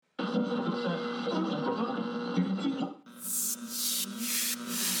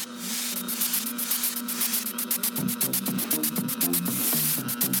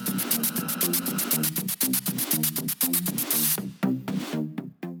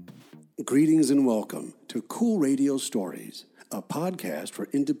Greetings and welcome to Cool Radio Stories, a podcast for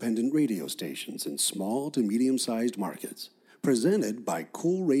independent radio stations in small to medium-sized markets, presented by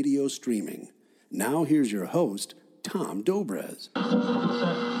Cool Radio Streaming. Now here's your host, Tom Dobrez.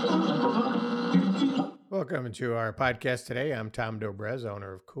 Welcome to our podcast today. I'm Tom Dobrez,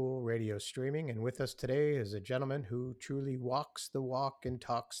 owner of Cool Radio Streaming, and with us today is a gentleman who truly walks the walk and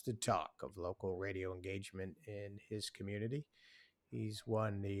talks the talk of local radio engagement in his community. He's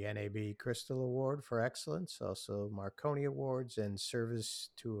won the NAB Crystal Award for Excellence, also Marconi Awards and Service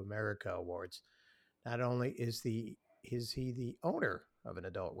to America Awards. Not only is he the owner of an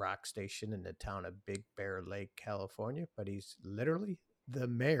adult rock station in the town of Big Bear Lake, California, but he's literally the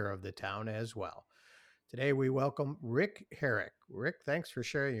mayor of the town as well. Today we welcome Rick Herrick. Rick, thanks for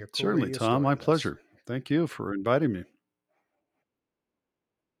sharing your cool Certainly, radio Tom. story My with us. pleasure. Thank you for inviting me.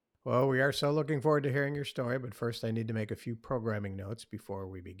 Well, we are so looking forward to hearing your story, but first I need to make a few programming notes before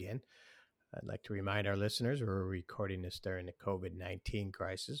we begin. I'd like to remind our listeners we're recording this during the COVID-19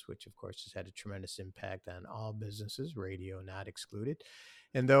 crisis, which of course has had a tremendous impact on all businesses, radio not excluded.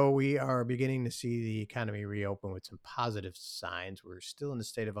 And though we are beginning to see the economy reopen with some positive signs, we're still in a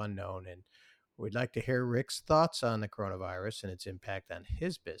state of unknown, and we'd like to hear Rick's thoughts on the coronavirus and its impact on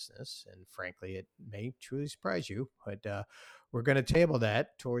his business. And frankly, it may truly surprise you, but we're going to table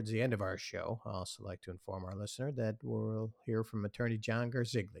that towards the end of our show. I also like to inform our listener that we'll hear from attorney John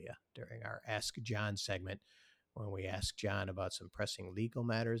Garziglia during our Ask John segment, when we ask John about some pressing legal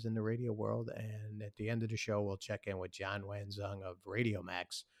matters in the radio world. And at the end of the show, we'll check in with John Wanzung of Radio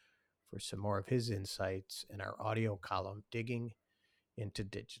Max for some more of his insights in our audio column, Digging into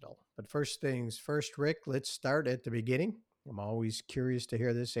Digital. But first things first, Rick, let's start at the beginning. I'm always curious to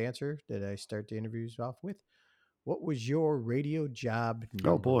hear this answer that I start the interviews off with. What was your radio job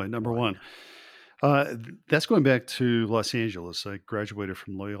number one. That's going back to Los Angeles. I graduated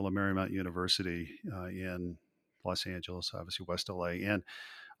from Loyola Marymount University in Los Angeles, obviously West LA. And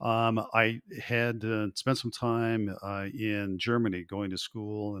I had spent some time in Germany going to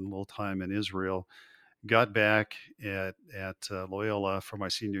school and a little time in Israel. Got back at Loyola for my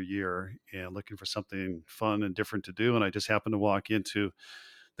senior year and looking for something fun and different to do. And I just happened to walk into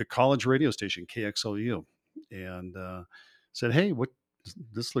the college radio station, KXLU, and said, "Hey,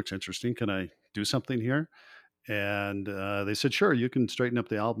 this looks interesting. Can I do something here?" And they said, "Sure, you can straighten up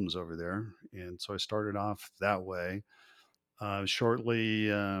the albums over there." And so I started off that way. Shortly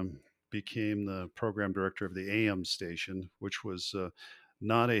became the program director of the AM station, which was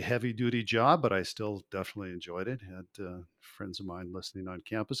not a heavy duty job, but I still definitely enjoyed it. Had friends of mine listening on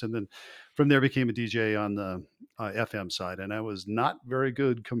campus. And then from there became a DJ on the FM side. And I was not very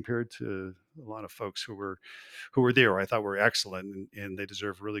good compared to a lot of folks who were there. I thought were excellent and they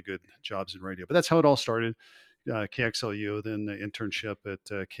deserve really good jobs in radio. But that's how it all started. KXLU, then the internship at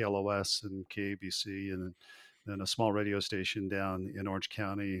KLOS and KABC, and then a small radio station down in Orange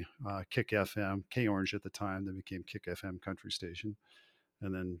County, Kick FM, K Orange at the time, then became Kick FM country station.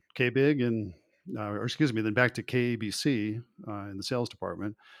 And then K-Big then back to KABC in the sales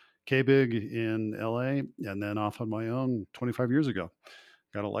department, K-Big in LA, and then off on my own 25 years ago.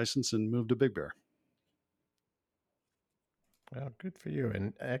 Got a license and moved to Big Bear. Well, good for you.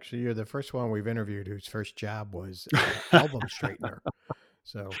 And actually, you're the first one we've interviewed whose first job was album straightener.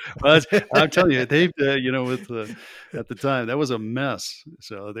 So well, I'm telling you, they, at the time, that was a mess.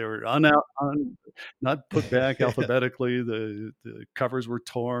 So they were not put back alphabetically. The covers were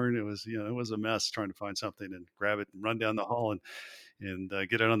torn. It was a mess trying to find something and grab it and run down the hall and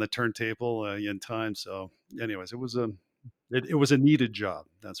get it on the turntable in time. So anyways, it was a needed job.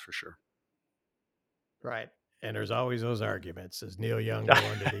 That's for sure. Right. And there's always those arguments. Is Neil Young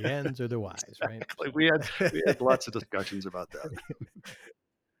going to the ends or the Ys, right? Exactly. We had lots of discussions about that.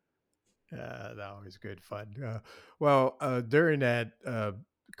 That was good fun. During that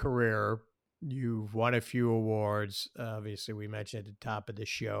career, you've won a few awards. Obviously, we mentioned at the top of the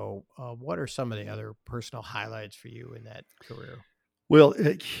show. What are some of the other personal highlights for you in that career? Well,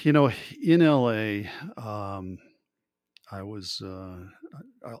 in LA, I was,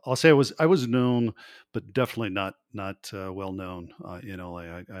 I'll say I was known, but definitely not well known in LA.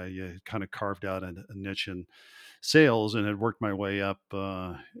 I kind of carved out a niche in sales and had worked my way up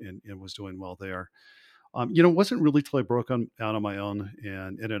and was doing well there. It wasn't really till I broke out on my own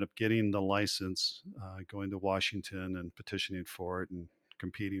and ended up getting the license, going to Washington and petitioning for it and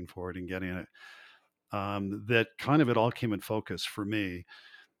competing for it and getting it. That kind of it all came in focus for me.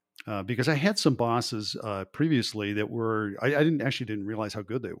 because I had some bosses previously that were I didn't realize how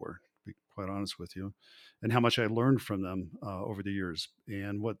good they were, to be quite honest with you, and how much I learned from them over the years.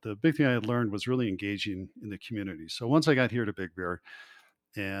 And what the big thing I had learned was really engaging in the community. So once I got here to Big Bear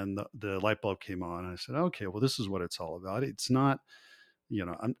and the light bulb came on, I said, okay, well, this is what it's all about. It's not,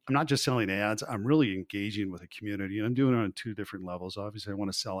 I'm not just selling ads. I'm really engaging with the community, and I'm doing it on two different levels. Obviously, I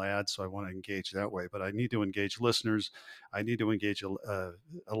want to sell ads, so I want to engage that way. But I need to engage listeners. I need to engage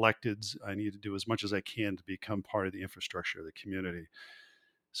electeds. I need to do as much as I can to become part of the infrastructure of the community.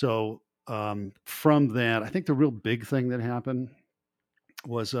 So from that, I think the real big thing that happened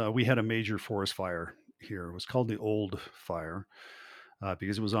was we had a major forest fire here. It was called the Old Fire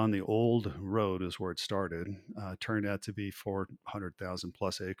because it was on the old road is where it started. Turned out to be 400,000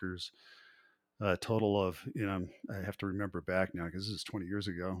 plus acres. A total of, I have to remember back now because this is 20 years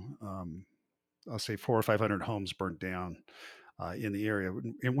ago. I'll say 400 or 500 homes burnt down in the area.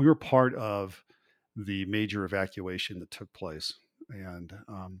 And we were part of the major evacuation that took place. And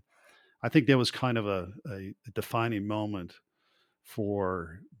I think that was kind of a defining moment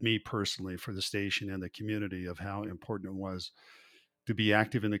for me personally, for the station and the community, of how important it was to be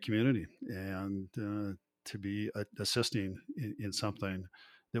active in the community and to be assisting in something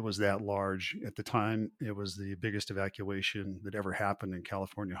that was that large. At the time, it was the biggest evacuation that ever happened in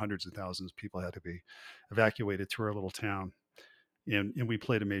California. Hundreds of thousands of people had to be evacuated to our little town. And we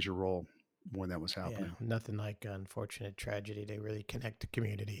played a major role when that was Yeah, happening. nothing like unfortunate tragedy to really connect the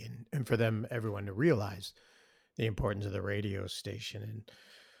community and for them, everyone to realize the importance of the radio station. And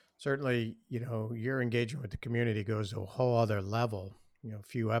certainly, your engagement with the community goes to a whole other level. A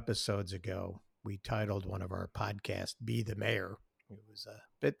few episodes ago, we titled one of our podcasts "Be the Mayor." It was a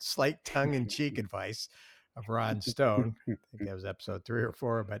bit slight tongue-in-cheek advice of Ron Stone. I think that was episode 3 or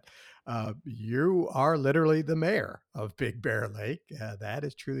 4. But you are literally the mayor of Big Bear Lake. That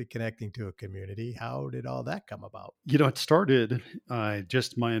is truly connecting to a community. How did all that come about? It started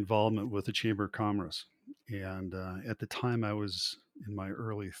just my involvement with the Chamber of Commerce. And at the time, I was in my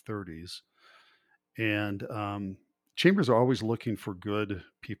early 30s. And chambers are always looking for good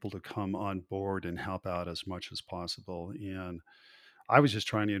people to come on board and help out as much as possible. And I was just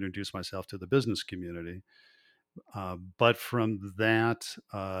trying to introduce myself to the business community. But from that,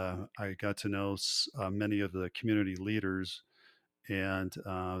 I got to know many of the community leaders, and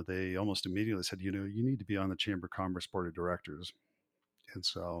they almost immediately said, you need to be on the Chamber of Commerce Board of Directors. And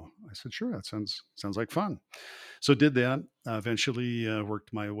so I said, sure, that sounds like fun. So did that. Eventually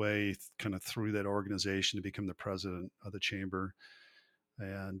worked my way kind of through that organization to become the president of the chamber.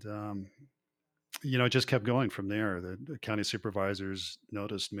 And, it just kept going from there. The county supervisors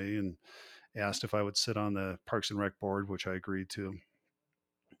noticed me and asked if I would sit on the Parks and Rec board, which I agreed to.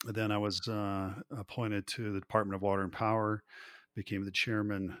 Then I was appointed to the Department of Water and Power, became the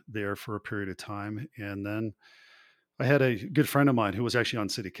chairman there for a period of time. And then I had a good friend of mine who was actually on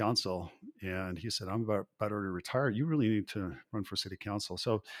city council, and he said, I'm about to retire. You really need to run for city council.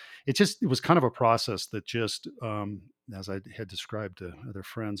 So it was kind of a process that just, as I had described to other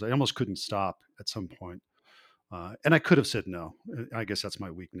friends, I almost couldn't stop at some point. And I could have said no. I guess that's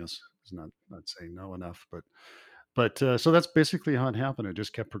my weakness, is not saying no enough. But so that's basically how it happened. It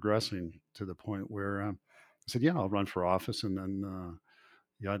just kept progressing to the point where I said, yeah, I'll run for office. And then,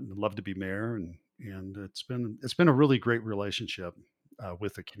 yeah, I'd love to be mayor. And it's been a really great relationship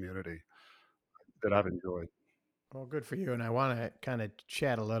with the community that I've enjoyed. Well, good for you. And I want to kind of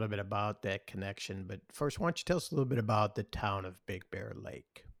chat a little bit about that connection. But first, why don't you tell us a little bit about the town of Big Bear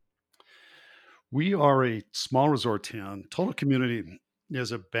Lake? We are a small resort town. Total community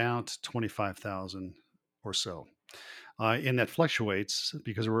is about 25,000 or so. And that fluctuates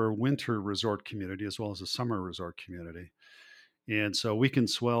because we're a winter resort community as well as a summer resort community. And so we can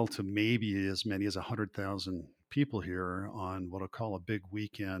swell to maybe as many as 100,000 people here on what I'll call a big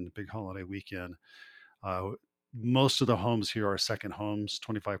weekend, big holiday weekend. Uh, Most of the homes here are second homes.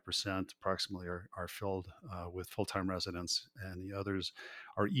 25% approximately are filled with full-time residents, and the others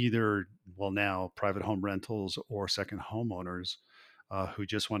are either, well, now private home rentals or second homeowners who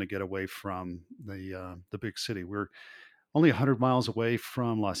just want to get away from the big city. We're only 100 miles away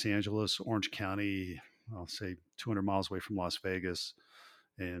from Los Angeles, Orange County. I'll say 200 miles away from Las Vegas,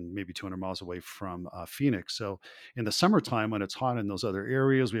 and maybe 200 miles away from Phoenix. So in the summertime, when it's hot in those other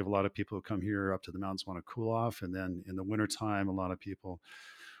areas, we have a lot of people who come here up to the mountains, want to cool off. And then in the wintertime, a lot of people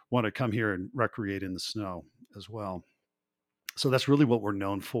want to come here and recreate in the snow as well. So that's really what we're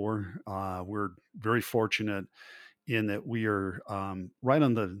known for. We're very fortunate in that we are right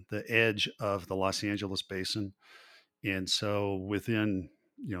on the edge of the Los Angeles basin. And so within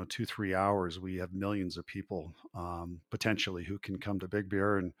 2-3 hours, we have millions of people potentially who can come to Big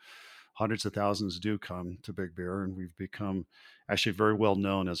Bear, and hundreds of thousands do come to Big Bear, and we've become actually very well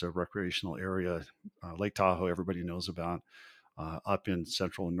known as a recreational area. Lake Tahoe, everybody knows about, up in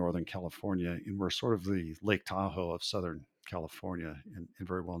central and northern California, and we're sort of the Lake Tahoe of Southern California, and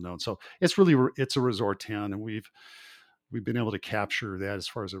very well known. So it's a resort town, and we've been able to capture that as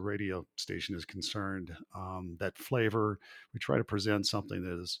far as a radio station is concerned. That flavor, we try to present something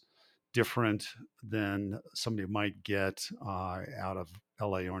that is different than somebody might get out of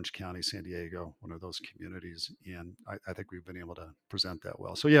LA, Orange County, San Diego, one of those communities. And I think we've been able to present that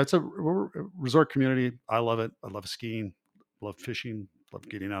well. So yeah, it's a resort community. I love it. I love skiing, love fishing, love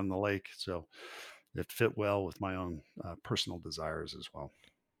getting out on the lake. So it fit well with my own personal desires as well.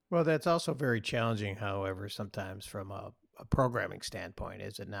 Well, that's also very challenging, however, sometimes from a programming standpoint,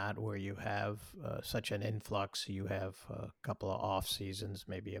 is it not? Where you have such an influx, you have a couple of off seasons,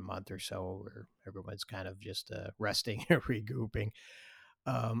 maybe a month or so, where everyone's kind of just resting and regrouping.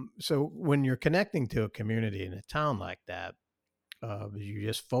 So when you're connecting to a community in a town like that, you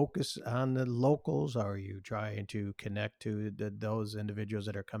just focus on the locals, or are you trying to connect to those individuals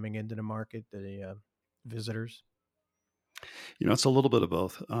that are coming into the market, the visitors? It's a little bit of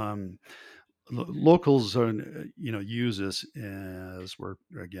both. Locals are, use this as we're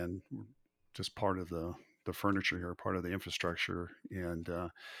just part of the furniture here, part of the infrastructure, and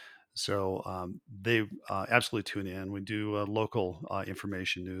they absolutely tune in. We do local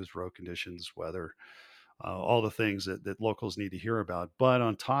information, news, road conditions, weather, all the things that locals need to hear about. But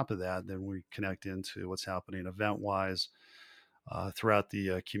on top of that, then we connect into what's happening event wise throughout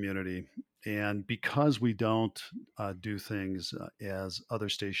the community. And because we don't do things as other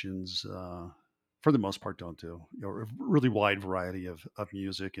stations, for the most part, don't do, a really wide variety of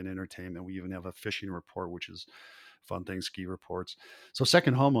music and entertainment. We even have a fishing report, which is fun things, ski reports. So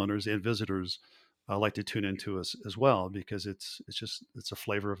second homeowners and visitors like to tune into us as well, because it's a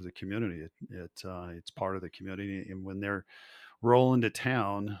flavor of the community. It's part of the community, and when they're rolling to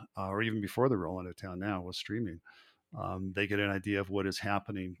town, or even before they roll into town now with streaming, they get an idea of what is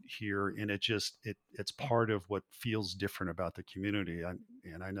happening here, and it's part of what feels different about the community.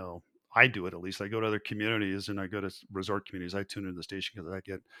 And I know I do it, at least. I go to other communities and I go to resort communities. I tune into the station because I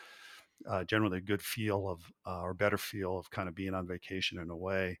get generally a good feel of or better feel of kind of being on vacation in a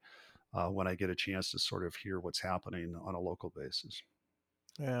way when I get a chance to sort of hear what's happening on a local basis.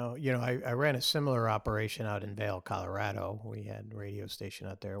 Well, I ran a similar operation out in Vail, Colorado. We had a radio station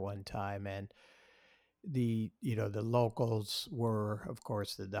out there one time, and the locals were, of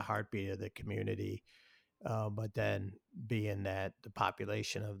course, the heartbeat of the community. But then, being that the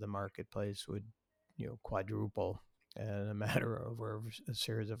population of the marketplace would quadruple in a matter of over a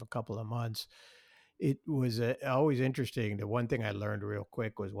series of a couple of months, it was always interesting. The one thing I learned real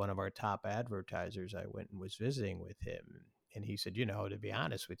quick was one of our top advertisers. I went and was visiting with him, and he said, to be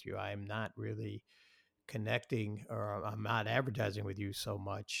honest with you, I'm not really connecting, or I'm not advertising with you so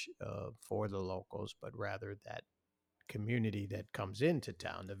much for the locals, but rather that community that comes into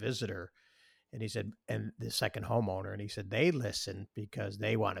town, the visitor. And he said, and the second homeowner, and he said they listen because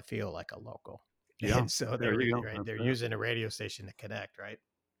they want to feel like a local. Yeah, And so there you go. right, they're using a radio station to connect, right?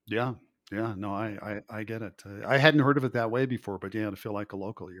 Yeah, yeah. No, I get it. I hadn't heard of it that way before, but yeah, to feel like a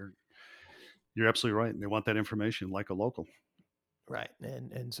local, you're absolutely right. And they want that information like a local. Right,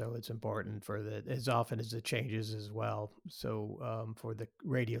 and so it's important for as often as it changes as well. So for the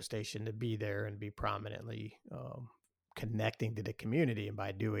radio station to be there and be prominently connecting to the community, and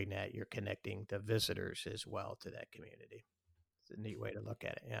by doing that, you're connecting the visitors as well to that community. It's a neat way to look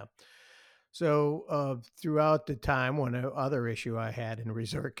at it. Yeah. So throughout the time, one other issue I had in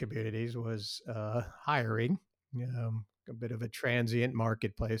resort communities was hiring. A bit of a transient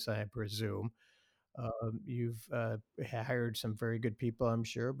marketplace, I presume. You've hired some very good people, I'm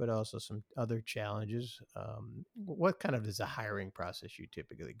sure, but also some other challenges. What kind of is the hiring process you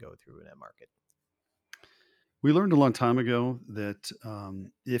typically go through in that market? We learned a long time ago that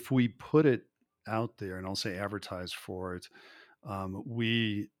if we put it out there, and I'll say advertise for it,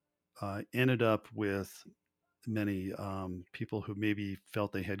 we ended up with many people who maybe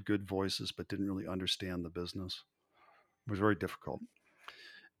felt they had good voices but didn't really understand the business. It was very difficult.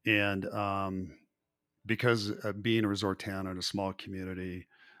 And because being a resort town in a small community,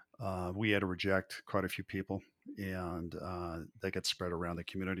 we had to reject quite a few people, and they get spread around the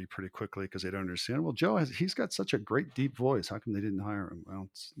community pretty quickly because they don't understand. Well, he's got such a great deep voice. How come they didn't hire him? Well,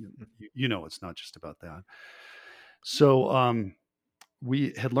 it's not just about that. So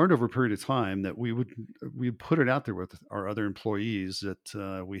we had learned over a period of time that we put it out there with our other employees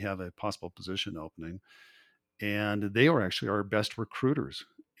that we have a possible position opening, and they were actually our best recruiters.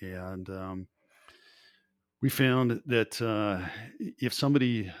 And we found that if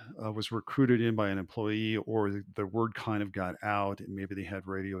somebody was recruited in by an employee, or the word kind of got out and maybe they had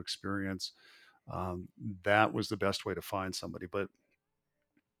radio experience, um, that was the best way to find somebody. But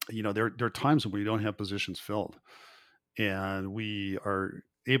there are times when we don't have positions filled, and we are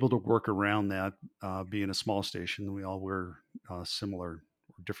able to work around that. Being a small station, we all wear similar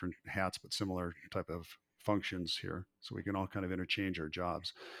or different hats, but similar type of functions here, so we can all kind of interchange our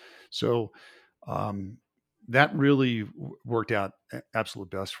jobs. So um, that really worked out absolute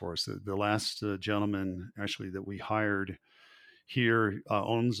best for us. The last gentleman actually that we hired here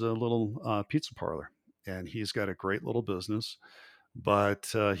owns a little pizza parlor, and he's got a great little business.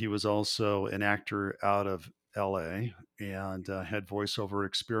 But he was also an actor out of LA, and had voiceover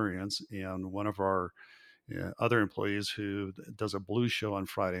experience. And one of our other employees who does a blues show on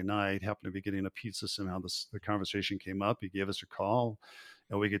Friday night happened to be getting a pizza. Somehow the conversation came up. He gave us a call,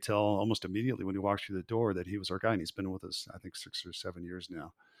 and we could tell almost immediately when he walked through the door that he was our guy. And he's been with us, I think, 6 or 7 years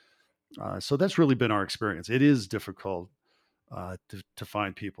now. So that's really been our experience. It is difficult to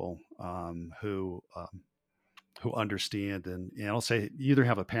find people who understand, and I'll say either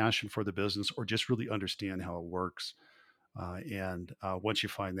have a passion for the business or just really understand how it works. And once you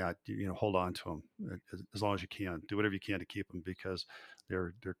find that, hold on to them as long as you can. Do whatever you can to keep them, because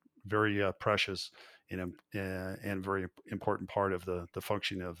they're very precious and very important part of the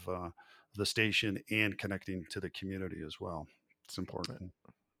function of the station and connecting to the community as well. It's important.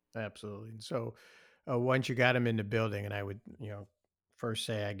 Absolutely. And so once you got them in the building, and I would, first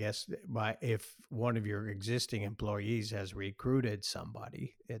say, I guess, if one of your existing employees has recruited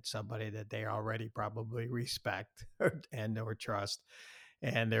somebody, it's somebody that they already probably respect and or trust.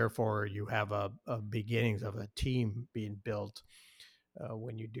 And therefore you have a beginnings of a team being built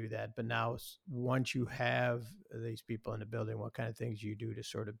when you do that. But now, once you have these people in the building, what kind of things you do to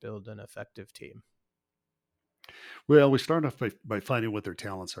sort of build an effective team? Well, we start off by finding what their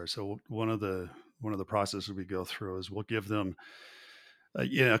talents are. So one of the processes we go through is we'll give them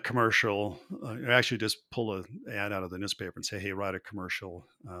a commercial. Actually, just pull an ad out of the newspaper and say, "Hey, write a commercial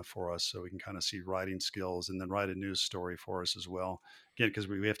for us," so we can kind of see writing skills, and then write a news story for us as well. Again, because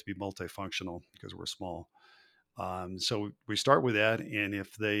we have to be multifunctional because we're small. So we start with that, and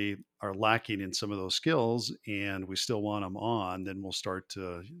if they are lacking in some of those skills, and we still want them on, then we'll start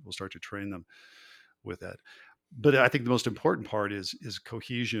to train them with that. But I think the most important part is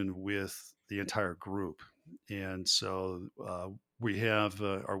cohesion with the entire group. And so we have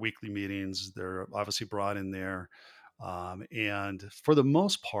our weekly meetings. They're obviously brought in there. And for the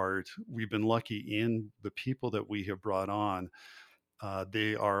most part, we've been lucky in the people that we have brought on.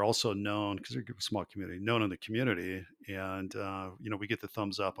 They are also known, because they're a small community, known in the community. And, we get the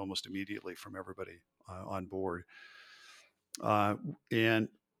thumbs up almost immediately from everybody on board. Uh, and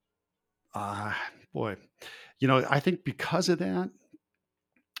uh, boy, I think because of that,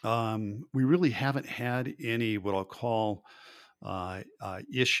 we really haven't had any what I'll call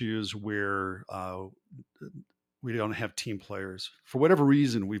issues where we don't have team players. For whatever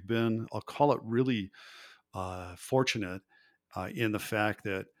reason, I'll call it really fortunate in the fact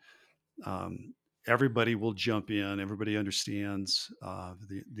that um, everybody will jump in. Everybody understands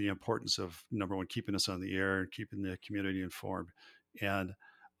the importance of, number one, keeping us on the air and keeping the community informed. And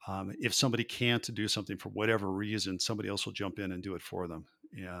if somebody can't do something for whatever reason, somebody else will jump in and do it for them.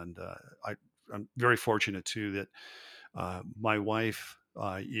 And I'm very fortunate too that my wife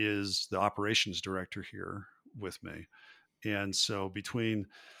is the operations director here with me, and so between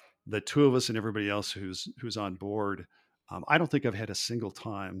the two of us and everybody else who's on board, I don't think I've had a single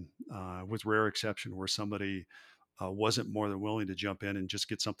time, with rare exception, where somebody wasn't more than willing to jump in and just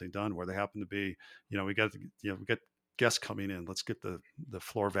get something done. Where they happen to be, we got guests coming in. Let's get the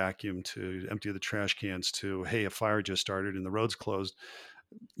floor vacuum, to empty the trash cans, to, hey, a fire just started and the road's closed.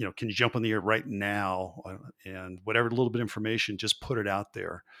 Can you jump on the air right now? And whatever little bit of information, just put it out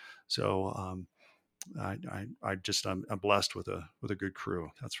there. So I'm blessed with a good crew.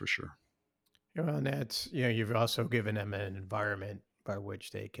 That's for sure. Well, and that's, you've also given them an environment by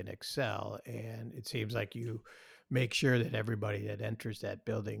which they can excel. And it seems like you make sure that everybody that enters that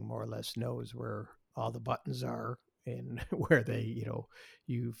building more or less knows where all the buttons are and where they,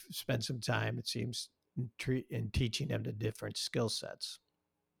 you've spent some time, it seems, in teaching them the different skill sets.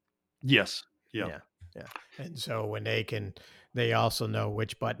 Yes. Yeah. Yeah. Yeah. And so when they also know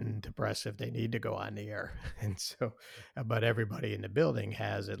which button to press if they need to go on the air. And so, but everybody in the building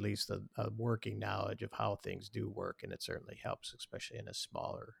has at least a working knowledge of how things do work. And it certainly helps, especially in a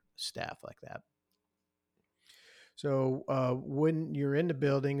smaller staff like that. So when you're in the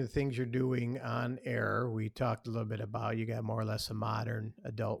building, the things you're doing on air, we talked a little bit about. You got more or less a modern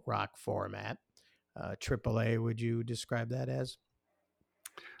adult rock format. AAA, would you describe that as?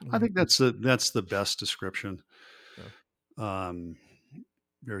 I Mm, think that's the best description. yeah. Um,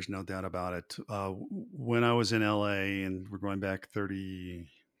 there's no doubt about it. When I was in LA, and we're going back 30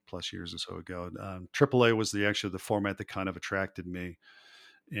 plus years or so ago, AAA was actually the format that kind of attracted me,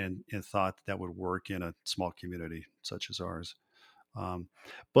 and thought that would work in a small community such as ours. Um,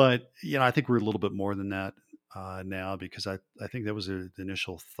 but I think we're a little bit more than that now, because I think that was the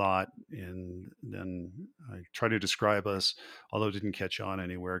initial thought, and then I try to describe us, although it didn't catch on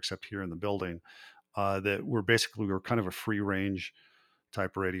anywhere except here in the building, that we're kind of a free range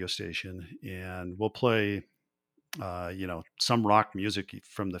type radio station, and we'll play some rock music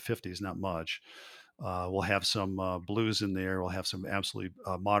from the 50s, not much. We'll have some blues in there. We'll have some absolutely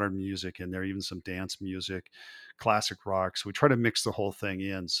modern music in there, even some dance music, classic rock. So we try to mix the whole thing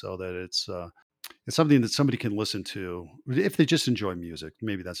in so that it's something that somebody can listen to if they just enjoy music.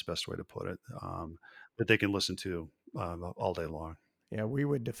 Maybe that's the best way to put it. That they can listen to all day long. Yeah, we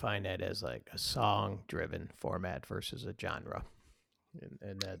would define that as like a song-driven format versus a genre,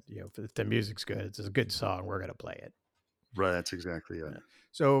 and that if the music's good, it's a good song, we're gonna play it. Right. That's exactly it. Yeah.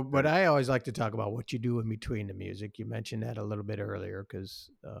 So, but I always like to talk about what you do in between the music. You mentioned that a little bit earlier because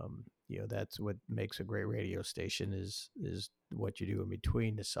that's what makes a great radio station is what you do in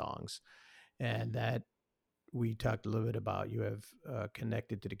between the songs, and that we talked a little bit about. You have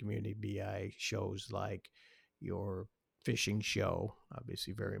connected to the community BI shows like your fishing show,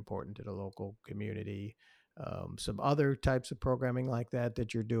 obviously very important to the local community. Some other types of programming like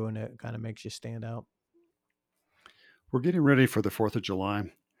that you're doing that kind of makes you stand out. We're getting ready for the 4th of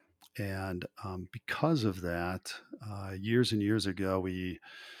July. And because of that, years and years ago, we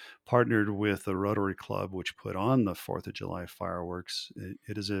partnered with the Rotary Club, which put on the 4th of July fireworks.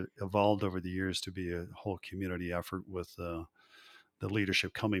 It has evolved over the years to be a whole community effort with the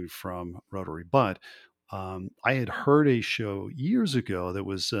leadership coming from Rotary. But I had heard a show years ago that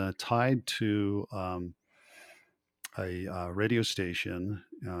was tied to a radio station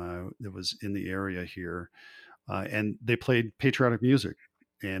that was in the area here, and they played patriotic music,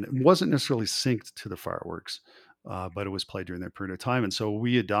 and it wasn't necessarily synced to the fireworks, but it was played during that period of time, and so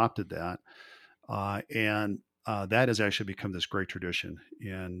we adopted that, and that has actually become this great tradition.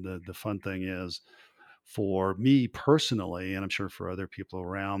 And the fun thing is, for me personally, and I'm sure for other people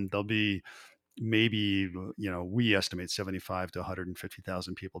around, there'll be maybe we estimate 75 to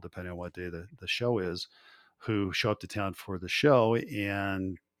 150,000 people, depending on what day the show is, who show up to town for the show.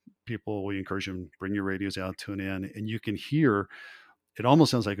 And people, we encourage them, bring your radios out, tune in, and you can hear, it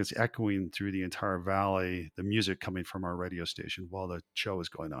almost sounds like it's echoing through the entire valley, the music coming from our radio station while the show is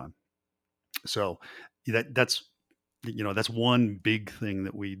going on. So that's one big thing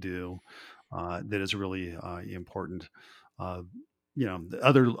that we do that is really important. uh, the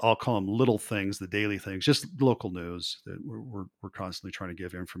other, I'll call them little things, the daily things, just local news that we're constantly trying to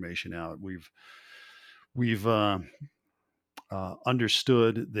give information out. We've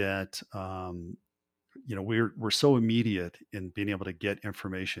understood that we're so immediate in being able to get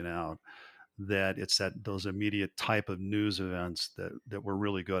information out, that it's those immediate type of news events that we're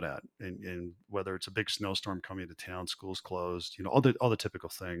really good at. And whether it's a big snowstorm coming to town, schools closed, all the typical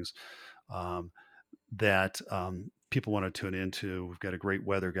things um, that people want to tune into. We've got a great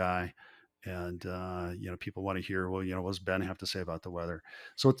weather guy, and people want to hear, well, what does Ben have to say about the weather?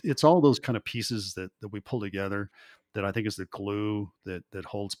 So it's all those kind of pieces that we pull together, that I think is the glue that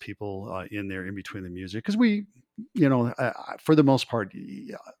holds people in there in between the music. Because for the most part,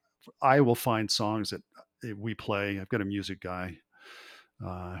 I will find songs that we play. I've got a music guy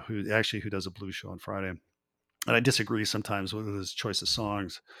who does a blues show on Friday, and I disagree sometimes with his choice of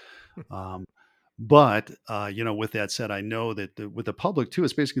songs. Um, but with that said, I know that with the public too,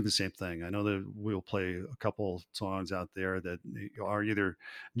 it's basically the same thing. I know that we'll play a couple songs out there that are either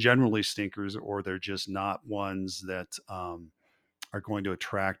generally stinkers, or they're just not ones that are going to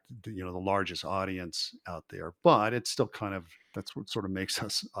attract the largest audience out there. But it's still kind of, that's what sort of makes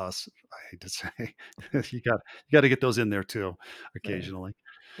us us. I hate to say, you got to get those in there too Yeah. occasionally.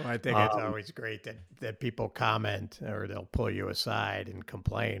 Well, I think it's Um, always great that people comment or they'll pull you aside and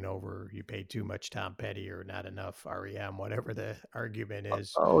complain over you paid too much Tom Petty or not enough REM, whatever the argument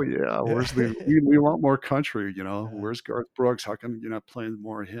is. oh yeah, Yeah. we want more country. Uh, Where's Garth Brooks? How come you're not playing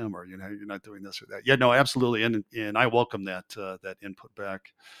more of him, or you're not doing this or that? Yeah, no, absolutely, and I welcome that input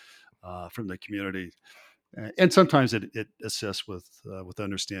back from the community. And sometimes it assists with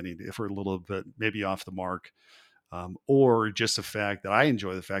understanding if we're a little bit maybe off the mark, or just the fact that I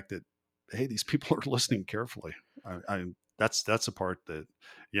enjoy the fact that, hey, these people are listening carefully. That's the part that,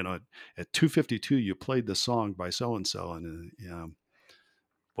 at 2:52 you played the song by so and so, and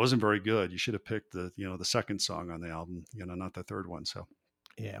wasn't very good. You should have picked the second song on the album, not the third one. So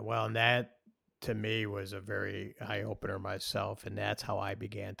Yeah, well, and that to me was a very eye opener myself, and that's how I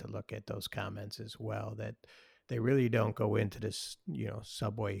began to look at those comments as well. That they really don't go into this,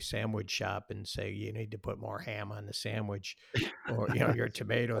 Subway sandwich shop and say you need to put more ham on the sandwich, or your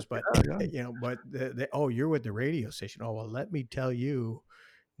tomatoes. But yeah, but oh, you're with the radio station. Oh well, let me tell you,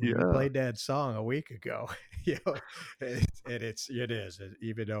 when you yeah. played that song a week ago, it is,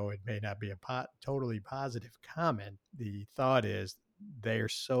 even though it may not be a totally positive comment. The thought is they are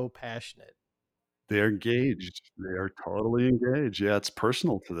so passionate. They're engaged. They are totally engaged. Yeah, it's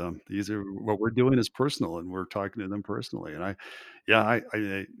personal to them. These are what we're doing is personal, and we're talking to them personally. And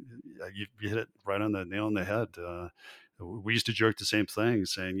you hit it right on the nail on the head. We used to joke the same thing,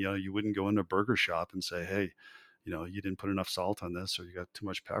 saying, you wouldn't go into a burger shop and say, hey, you didn't put enough salt on this, or you got too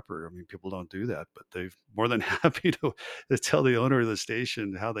much pepper. I mean, people don't do that, but they're more than happy to tell the owner of the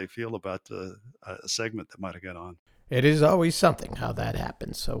station how they feel about a segment that might have got on. It is always something how that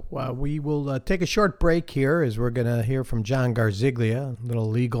happens. So we will take a short break here as we're going to hear from John Garziglia, little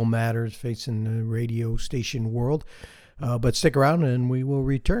legal matters facing the radio station world. But stick around and we will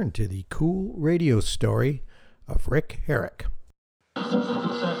return to the cool radio story of Rick Herrick.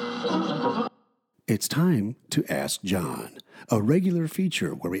 It's time to Ask John, a regular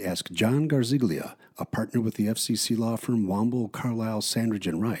feature where we ask John Garziglia, a partner with the FCC law firm Womble, Carlisle, Sandridge,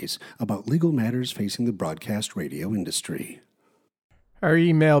 and Rice, about legal matters facing the broadcast radio industry. Our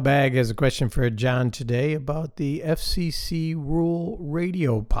email bag has a question for John today about the FCC rural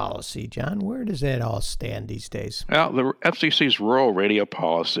radio policy. John, where does that all stand these days? Well, the FCC's rural radio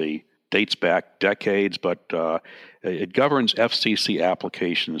policy dates back decades, but it governs FCC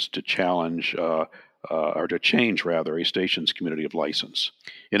applications to challenge or to change, rather, a station's community of license.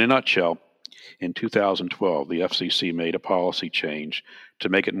 In a nutshell, in 2012, the FCC made a policy change to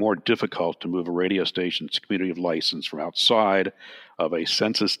make it more difficult to move a radio station's community of license from outside of a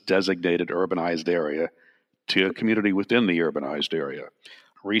census-designated urbanized area to a community within the urbanized area.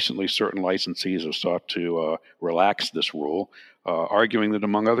 Recently, certain licensees have sought to relax this rule, arguing that,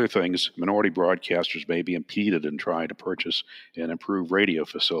 among other things, minority broadcasters may be impeded in trying to purchase and improve radio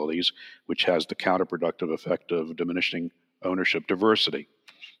facilities, which has the counterproductive effect of diminishing ownership diversity.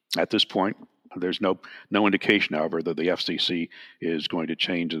 At this point, there's no indication, however, that the FCC is going to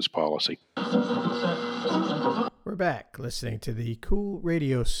change this policy. We're back listening to the cool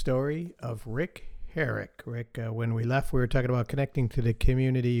radio story of Rick Herrick. Rick, when we left, we were talking about connecting to the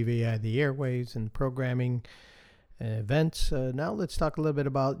community via the airwaves and programming and events. Now let's talk a little bit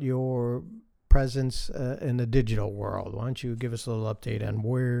about your presence in the digital world. Why don't you give us a little update on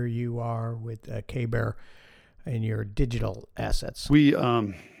where you are with KBER and your digital assets?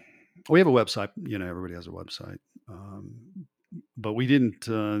 We have a website. Everybody has a website. But we didn't,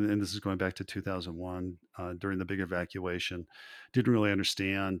 and this is going back to 2001, during the big evacuation, didn't really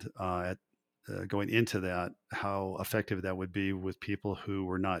understand going into that how effective that would be with people who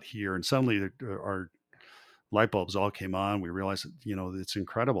were not here. And suddenly our light bulbs all came on. We realized that, it's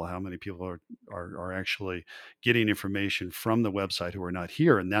incredible how many people are actually getting information from the website who are not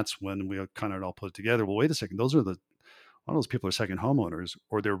here. And that's when we kind of all put it together. Well, wait a second, those are one of those people are second homeowners,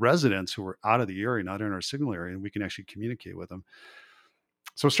 or they're residents who are out of the area, not in our signal area, and we can actually communicate with them.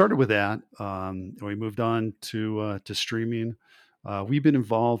 So it started with that. And we moved on to streaming. We've been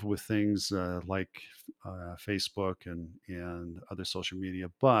involved with things like Facebook and other social media.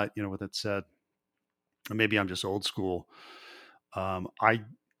 But, with that said, maybe I'm just old school. I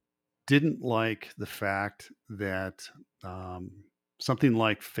didn't like the fact that something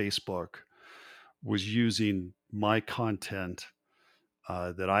like Facebook was using my content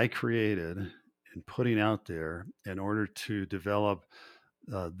that I created and putting out there in order to develop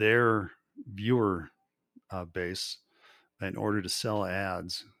their viewer base in order to sell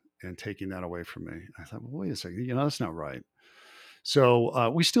ads, and taking that away from me. I thought, well, wait a second, that's not right.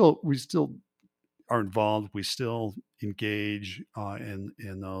 So we still are involved. We still engage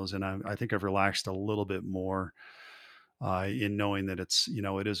in those, and I think I've relaxed a little bit more in knowing that it's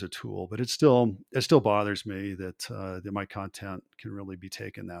it is a tool, but it still bothers me that my content can really be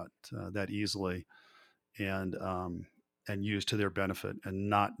taken that easily and used to their benefit and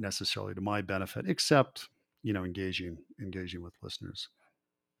not necessarily to my benefit, except engaging with listeners.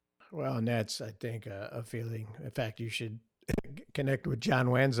 Well, and that's, I think, a feeling. In fact, you should connect with John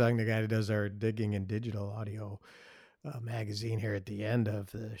Wanzung, the guy that does our Digging in Digital Audio magazine here at the end of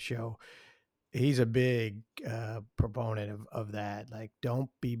the show. He's a big proponent of that. Like,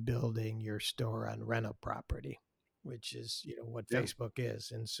 don't be building your store on rental property. which is, what Yeah. Facebook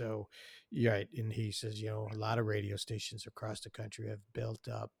is. And so, you're right. And he says, a lot of radio stations across the country have built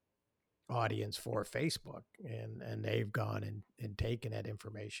up audience for Facebook, and they've gone and taken that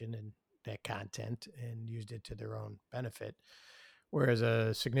information and that content and used it to their own benefit. Whereas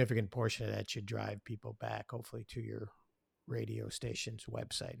a significant portion of that should drive people back, hopefully, to your radio station's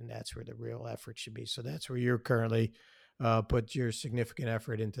website. And that's where the real effort should be. So that's where you're currently put your significant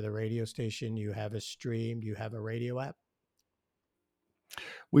effort into the radio station. You have a stream, you have a radio app.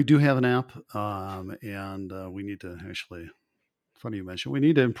 We do have an app, and we need to actually. Funny you mentioned. We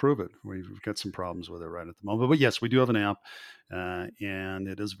need to improve it. We've got some problems with it right at the moment. But yes, we do have an app, and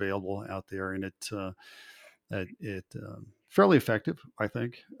it is available out there, and it fairly effective, I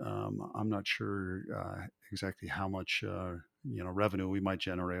think. I'm not sure exactly how much revenue we might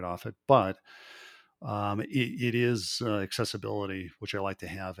generate off it, but it is accessibility, which I like to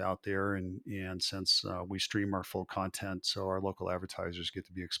have out there, and since we stream our full content, so our local advertisers get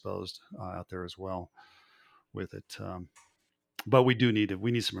to be exposed out there as well with it. But we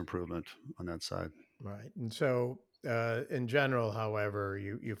need some improvement on that side. Right. And so, in general, however,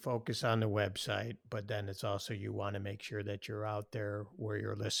 you focus on the website, but then it's also you want to make sure that you're out there where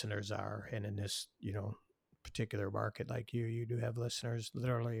your listeners are. And in this, particular market like you do have listeners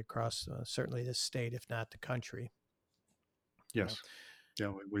literally across certainly the state, if not the country. Yes.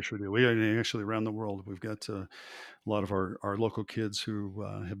 Yeah, we sure do. We actually around the world. We've got a lot of our local kids who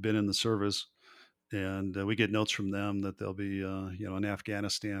have been in the service, and we get notes from them that they'll be in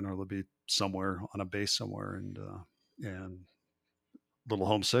Afghanistan, or they'll be somewhere on a base somewhere, and a little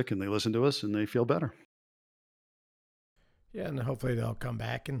homesick, and they listen to us and they feel better. Yeah, and hopefully they'll come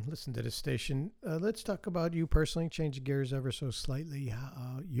back and listen to the station. Let's talk about you personally, change gears ever so slightly.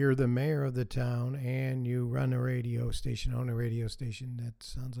 You're the mayor of the town and you run a radio station, own a radio station. That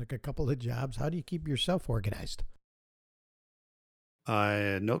sounds like a couple of jobs. How do you keep yourself organized?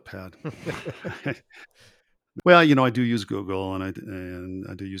 Notepad. Well, I do use Google, and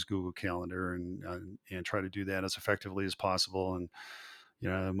I do use Google Calendar, and try to do that as effectively as possible. And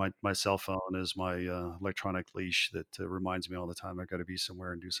my cell phone is my electronic leash that reminds me all the time I got to be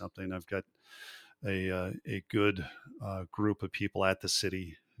somewhere and do something. I've got a good group of people at the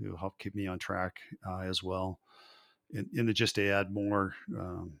city who help keep me on track as well. And just to add more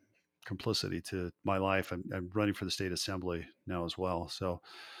complicity to my life, I'm running for the state assembly now as well. So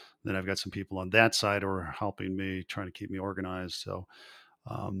then I've got some people on that side who are helping me, trying to keep me organized. So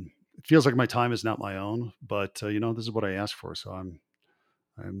it feels like my time is not my own, but this is what I asked for. So I'm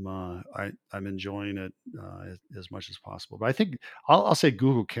enjoying it as much as possible. But I think I'll say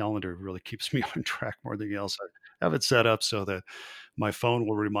Google Calendar really keeps me on track more than anything else. I have it set up so that my phone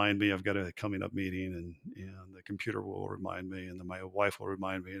will remind me I've got a coming up meeting, and the computer will remind me, and then my wife will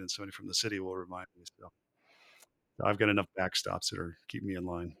remind me, and then somebody from the city will remind me. So I've got enough backstops that are keeping me in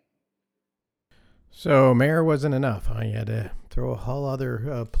line. So mayor wasn't enough, huh? You had to throw a whole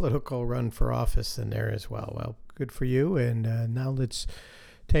other political run for office in there as well. Well, good for you. And now let's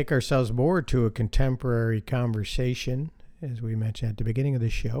take ourselves more to a contemporary conversation. As we mentioned at the beginning of the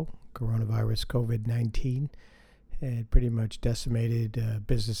show, coronavirus, COVID-19, had pretty much decimated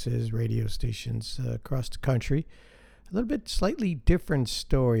businesses, radio stations across the country. A little bit slightly different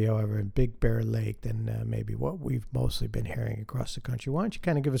story, however, in Big Bear Lake than maybe what we've mostly been hearing across the country. Why don't you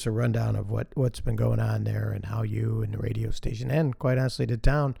kind of give us a rundown of what's been going on there and how you and the radio station and, quite honestly, the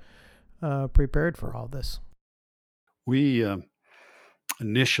town prepared for all this? We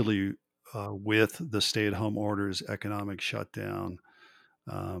initially, with the stay-at-home orders, economic shutdown,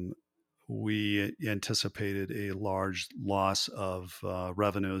 we anticipated a large loss of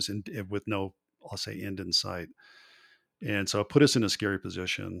revenues and with no, I'll say, end in sight. And so it put us in a scary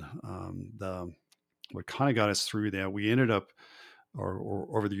position. What kind of got us through that, we ended up, or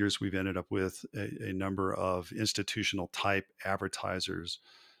over the years, we've ended up with a number of institutional type advertisers,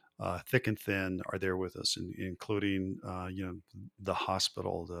 thick and thin, are there with us, including the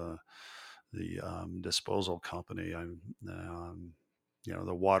hospital, the disposal company,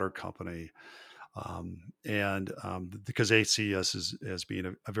 the water company. Because they see us as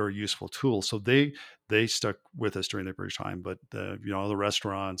being a very useful tool, so they stuck with us during that period of time. But the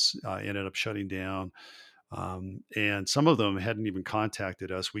restaurants ended up shutting down, and some of them hadn't even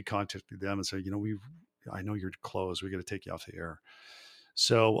contacted us. We contacted them and said, I know you're closed. We got to take you off the air.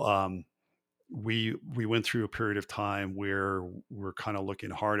 So we went through a period of time where we're kind of looking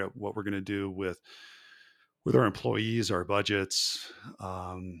hard at what we're going to do with our employees, our budgets.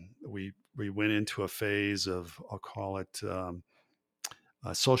 We went into a phase of, I'll call it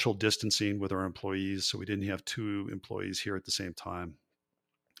social distancing with our employees. So we didn't have two employees here at the same time.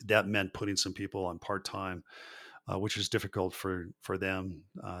 That meant putting some people on part-time which is difficult for them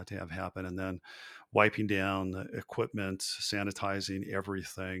to have happen. And then wiping down the equipment, sanitizing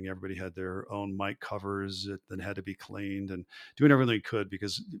everything. Everybody had their own mic covers that had to be cleaned, and doing everything we could,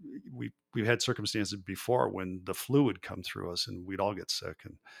 because we've had circumstances before when the flu would come through us and we'd all get sick.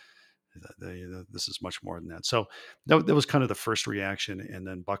 And this is much more than that. So that was kind of the first reaction, and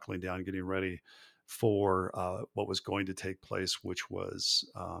then buckling down, getting ready for what was going to take place, which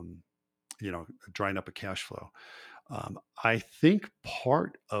was drying up a cash flow. I think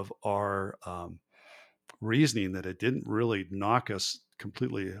part of our reasoning that it didn't really knock us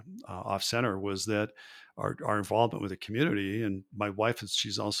completely off center was that our involvement with the community. And my wife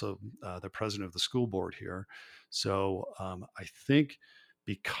she's also the president of the school board here. So I think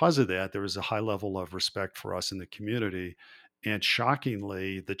because of that, there was a high level of respect for us in the community. And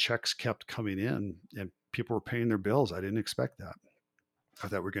shockingly, the checks kept coming in and people were paying their bills. I didn't expect that. I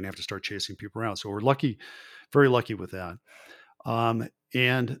thought we were going to have to start chasing people around. So we're lucky, very lucky with that.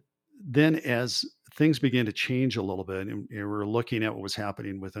 And then as things began to change a little bit, and we're looking at what was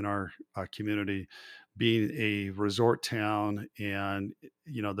happening within our community, being a resort town, and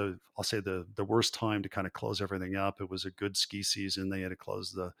I'll say the worst time to kind of close everything up. It was a good ski season. They had to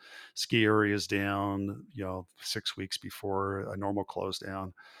close the ski areas down, 6 weeks before a normal close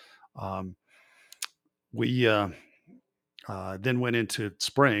down. We then went into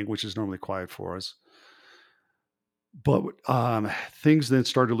spring, which is normally quiet for us. But things then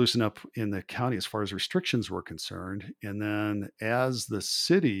started to loosen up in the county as far as restrictions were concerned. And then as the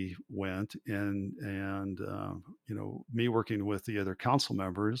city went, and me working with the other council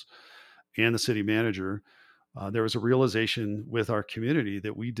members and the city manager, there was a realization with our community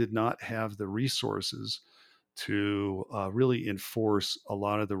that we did not have the resources to really enforce a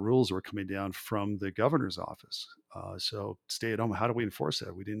lot of the rules that were coming down from the governor's office. So stay at home. How do we enforce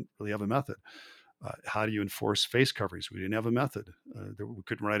that? We didn't really have a method. How do you enforce face coverings? We didn't have a method. We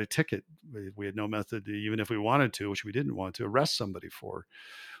couldn't write a ticket. We had no method, even if we wanted to, which we didn't want to, arrest somebody for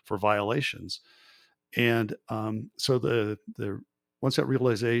violations. And so the once that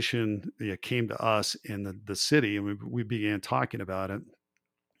realization came to us in the city, and we began talking about it,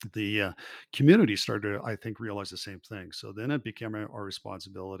 the community started to, I think, realize the same thing. So then it became our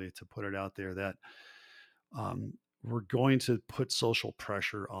responsibility to put it out there that we're going to put social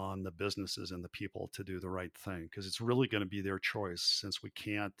pressure on the businesses and the people to do the right thing, because it's really going to be their choice, since we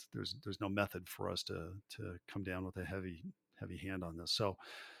can't, there's no method for us to come down with a heavy hand on this. So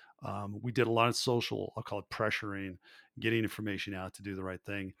we did a lot of social, I'll call it pressuring, getting information out to do the right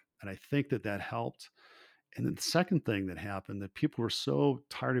thing. And I think that helped. And then the second thing that happened, that people were so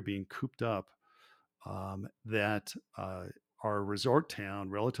tired of being cooped up that our resort town,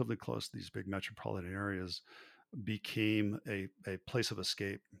 relatively close to these big metropolitan areas, became a place of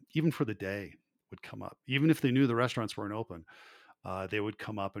escape. Even for the day would come up. Even if they knew the restaurants weren't open, they would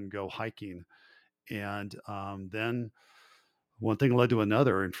come up and go hiking. And then one thing led to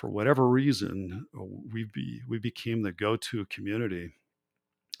another. And for whatever reason, we became the go-to community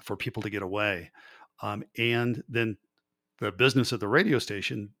for people to get away. And then the business of the radio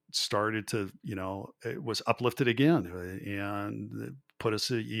station started to, it was uplifted again, and put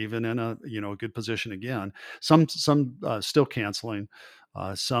us even in a good position again. Some still canceling,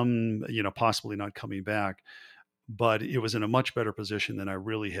 some possibly not coming back, but it was in a much better position than I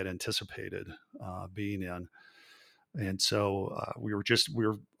really had anticipated being in. And so we were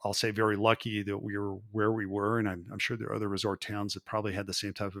I'll say, very lucky that we were where we were, and I'm sure there are other resort towns that probably had the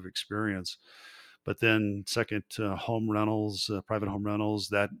same type of experience. But then second, home rentals, private home rentals,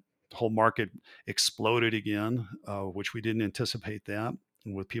 that whole market exploded again, which we didn't anticipate that.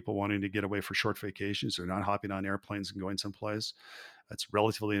 And with people wanting to get away for short vacations, they're not hopping on airplanes and going someplace. It's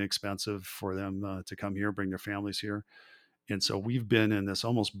relatively inexpensive for them to come here, bring their families here. And so we've been in this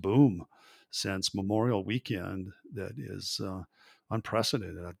almost boom since Memorial Weekend that is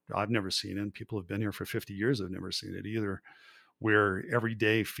unprecedented. I've never seen it. People have been here for 50 years. I've never seen it either, where every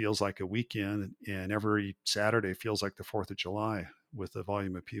day feels like a weekend and every Saturday feels like the 4th of July with the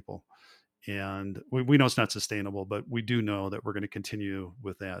volume of people. And we know it's not sustainable, but we do know that we're going to continue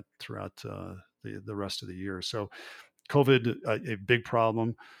with that throughout the rest of the year. So COVID, a big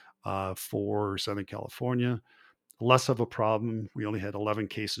problem for Southern California. Less of a problem. We only had 11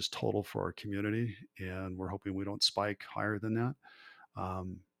 cases total for our community, and we're hoping we don't spike higher than that.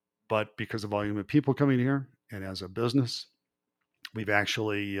 But because of volume of people coming here, and as a business, we've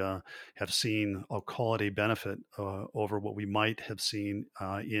actually have seen, I'll call it, a benefit over what we might have seen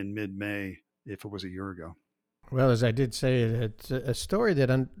in mid-May if it was a year ago. Well, as I did say, it's a story that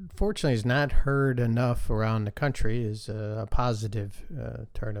unfortunately is not heard enough around the country. Is a positive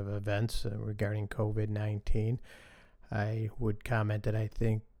turn of events regarding COVID-19. I would comment that I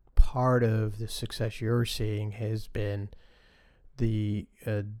think part of the success you're seeing has been the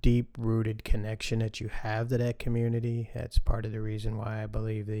deep-rooted connection that you have to that community. That's part of the reason why I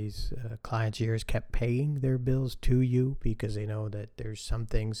believe these clients of yours kept paying their bills to you, because they know that there's some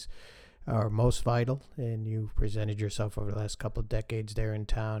things are most vital, and you've presented yourself over the last couple of decades there in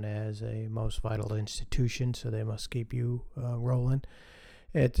town as a most vital institution, so they must keep you rolling.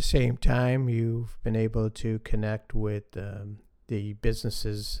 At the same time, you've been able to connect with the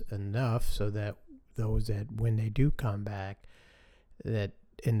businesses enough so that those that, when they do come back, that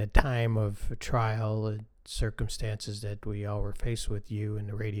in the time of trial and circumstances that we all were faced with, you and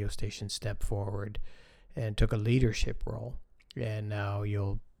the radio station stepped forward and took a leadership role. And now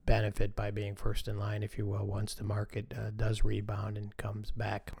you'll benefit by being first in line, if you will, once the market does rebound and comes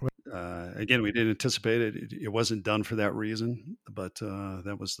back. Again, we didn't anticipate it. It wasn't done for that reason, but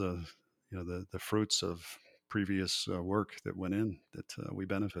that was the fruits of previous work that went in that we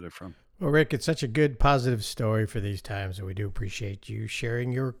benefited from. Well, Rick, it's such a good, positive story for these times, and we do appreciate you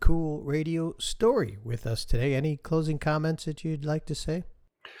sharing your cool radio story with us today. Any closing comments that you'd like to say?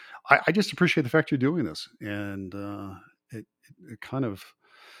 I just appreciate the fact you're doing this, and it kind of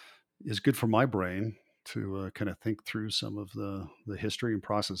is good for my brain to kind of think through some of the history and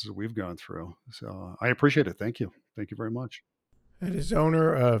processes we've gone through. So I appreciate it. Thank you. Thank you very much. That is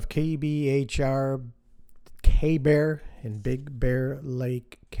owner of KBHR K-Bear in Big Bear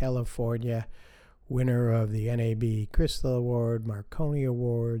Lake, California, winner of the NAB Crystal Award, Marconi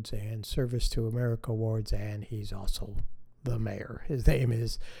Awards, and Service to America Awards, and he's also the mayor. His name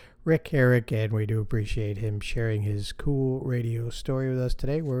is Rick Herrick, and we do appreciate him sharing his cool radio story with us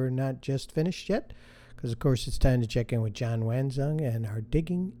today. We're not just finished yet, because of course it's time to check in with John Wanzung and our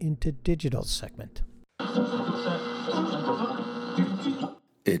Digging into Digital segment.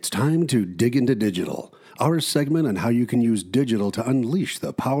 It's time to dig into digital, our segment on how you can use digital to unleash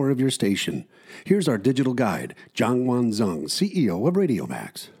the power of your station. Here's our digital guide, John Wanzung, CEO of Radio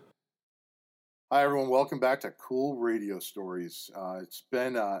Max. Hi, everyone. Welcome back to Cool Radio Stories. It's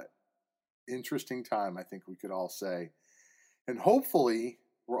been an interesting time, I think we could all say. And hopefully,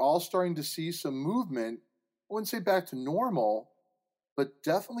 we're all starting to see some movement. I wouldn't say back to normal, but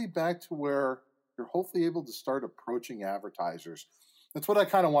definitely back to where you're hopefully able to start approaching advertisers. That's what I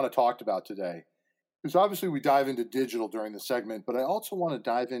kind of want to talk about today. Because obviously we dive into digital during the segment, but I also want to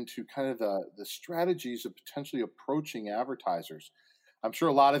dive into kind of the strategies of potentially approaching advertisers. I'm sure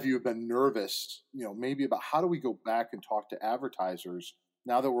a lot of you have been nervous, maybe about how do we go back and talk to advertisers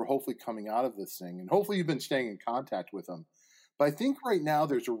now that we're hopefully coming out of this thing. And hopefully you've been staying in contact with them. But I think right now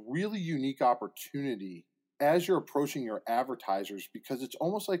there's a really unique opportunity as you're approaching your advertisers, because it's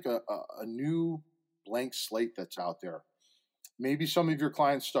almost like a new blank slate that's out there. Maybe some of your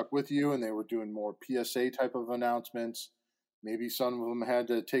clients stuck with you and they were doing more PSA type of announcements. Maybe some of them had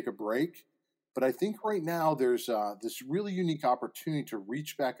to take a break. But I think right now there's this really unique opportunity to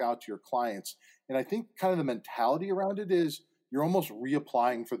reach back out to your clients. And I think kind of the mentality around it is you're almost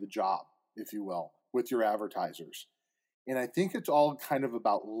reapplying for the job, if you will, with your advertisers. And I think it's all kind of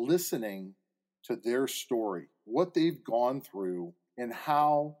about listening to their story, what they've gone through, and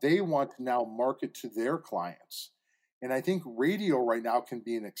how they want to now market to their clients. And I think radio right now can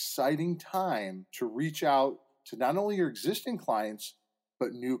be an exciting time to reach out to not only your existing clients,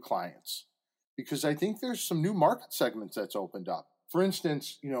 but new clients. Because I think there's some new market segments that's opened up. For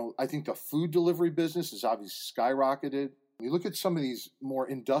instance, I think the food delivery business has obviously skyrocketed. You look at some of these more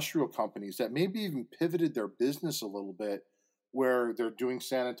industrial companies that maybe even pivoted their business a little bit, where they're doing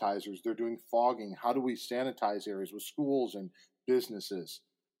sanitizers, they're doing fogging. How do we sanitize areas with schools and businesses?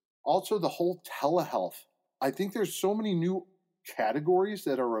 Also, the whole telehealth. I think there's so many new categories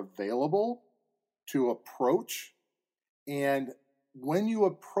that are available to approach. And when you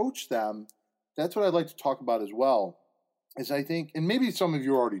approach them, that's what I'd like to talk about as well, is I think, and maybe some of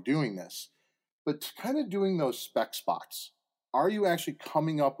you are already doing this, but kind of doing those spec spots. Are you actually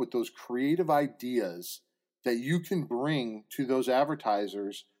coming up with those creative ideas that you can bring to those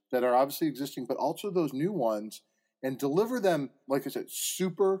advertisers that are obviously existing, but also those new ones, and deliver them, like I said,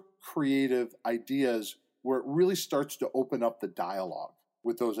 super creative ideas where it really starts to open up the dialogue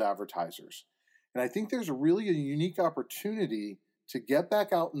with those advertisers. And I think there's really a unique opportunity to get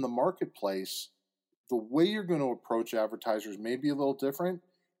back out in the marketplace. The way you're going to approach advertisers may be a little different,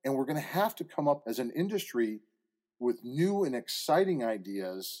 and we're going to have to come up as an industry with new and exciting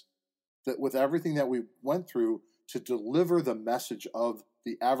ideas that, with everything that we went through, to deliver the message of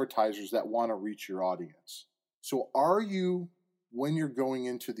the advertisers that want to reach your audience. So are you, when you're going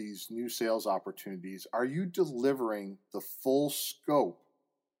into these new sales opportunities, are you delivering the full scope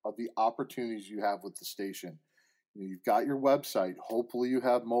of the opportunities you have with the station? You've got your website. Hopefully you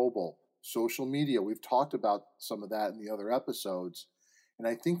have mobile, social media. We've talked about some of that in the other episodes. And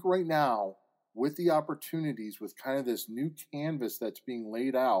I think right now, with the opportunities, with kind of this new canvas that's being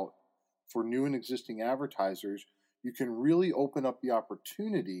laid out for new and existing advertisers, you can really open up the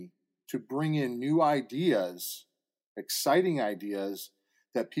opportunity to bring in new ideas, exciting ideas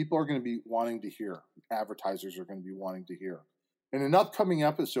that people are going to be wanting to hear, advertisers are going to be wanting to hear. In an upcoming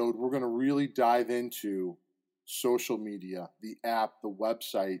episode, we're going to really dive into social media, the app, the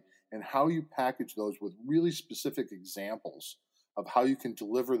website, and how you package those with really specific examples of how you can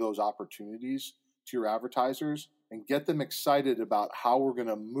deliver those opportunities to your advertisers and get them excited about how we're going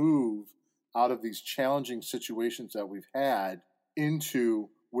to move out of these challenging situations that we've had into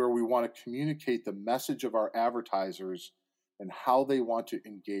where we want to communicate the message of our advertisers and how they want to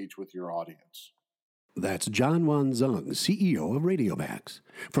engage with your audience. That's John Wan Zung, CEO of RadioMax.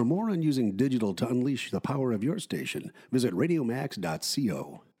 For more on using digital to unleash the power of your station, visit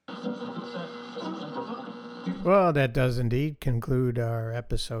radiomax.co. Well, that does indeed conclude our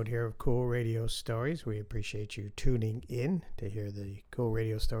episode here of Cool Radio Stories. We appreciate you tuning in to hear the cool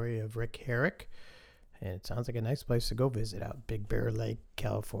radio story of Rick Herrick. And it sounds like a nice place to go visit out Big Bear Lake,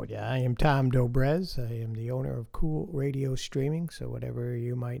 California. I am Tom Dobrez. I am the owner of Cool Radio Streaming. So whatever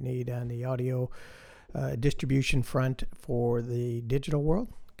you might need on the audio distribution front for the digital world,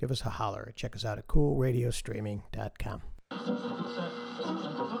 give us a holler. Check us out at coolradiostreaming.com.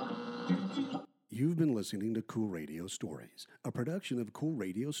 You've been listening to Cool Radio Stories, a production of Cool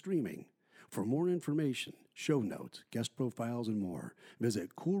Radio Streaming. For more information, show notes, guest profiles, and more,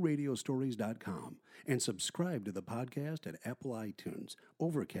 visit coolradiostories.com and subscribe to the podcast at Apple iTunes,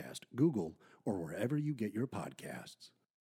 Overcast, Google, or wherever you get your podcasts.